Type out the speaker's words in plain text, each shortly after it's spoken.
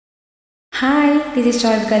Hi, this is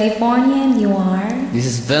Charlotte, California, and you are? This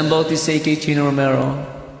is Vhen Bautista, chino, romero.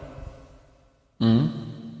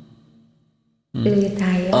 Duet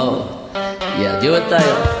tayo. Oh, yeah, duet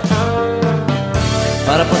tayo.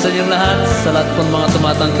 Para po sa inyong lahat, sa lahat po mga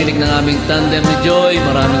tumatangkilik ng aming tandem ni Joy,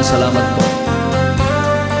 maraming salamat po.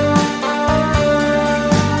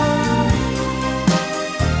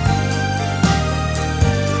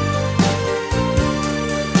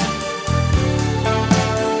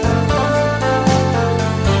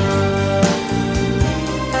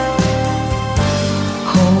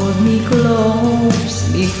 Hold me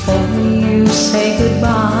close before you say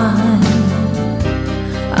goodbye.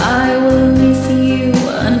 I will miss you,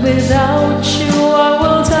 and without you I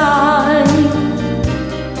will die.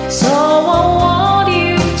 So I want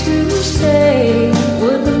you to stay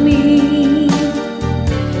with me,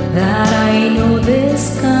 that I know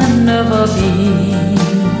this can never be.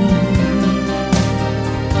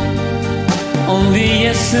 Only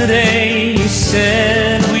yesterday you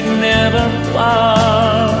said we'd never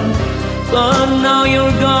part, but now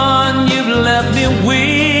you're gone, you've left me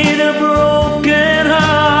with a broken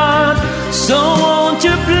heart. So won't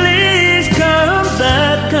you please come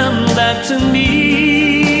back to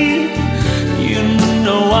me? You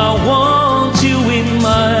know I want you in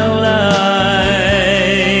my life.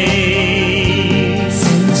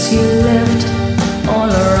 Since you left, all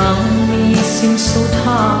around me seems so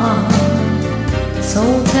dark. So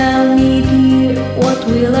tell me, dear, what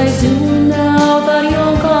will I do now that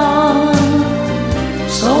you're gone?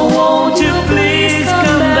 So won't you please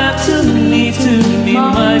come back to me,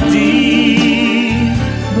 my dear?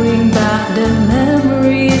 Bring back the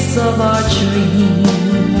memories of our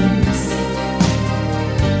dreams.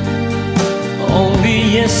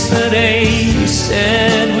 Only yesterday you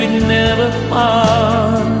said we'd never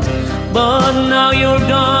part, but now you're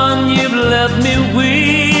gone, you've left me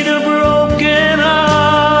with a broken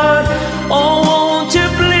heart. Oh, won't you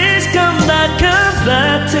please come back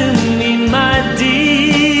to me, my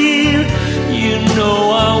dear? You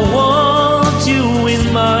know I want you in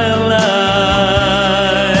my life.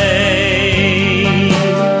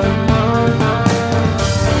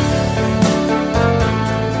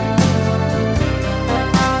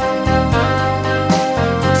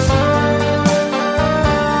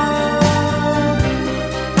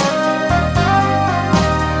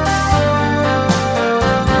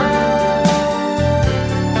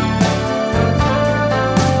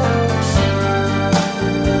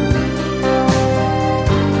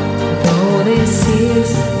 This is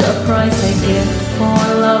the price I get for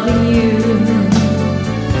loving you.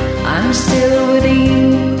 I'm still with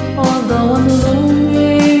you, although I'm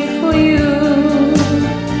longing for you.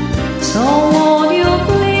 So won't you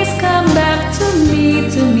please come back to me,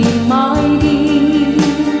 my dear?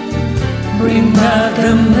 Bring back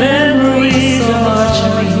the memories of our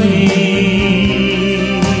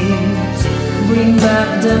dreams. Bring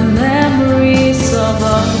back the memories of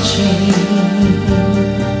our dreams.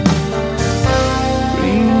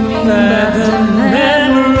 Back the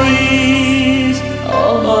memories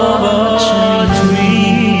of our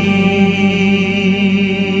dreams.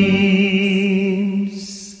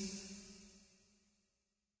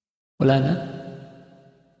 Wala na?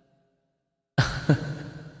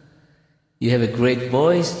 You have a great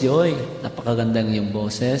voice, Joy. Napakagandang iyong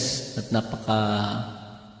boses at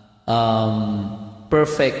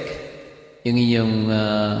perfect yung iyong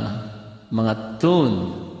mga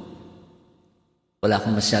tune. Wala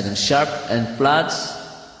kang masyadong sharp and flats.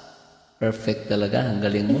 Perfect talaga. Ang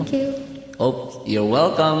galing mo. Thank you. Oh, you're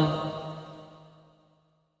welcome.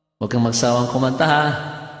 Huwag kang magsawang kumanta, ha?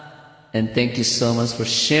 And thank you so much for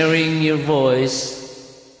sharing your voice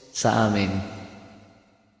sa amin.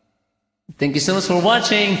 Thank you so much for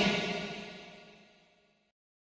watching.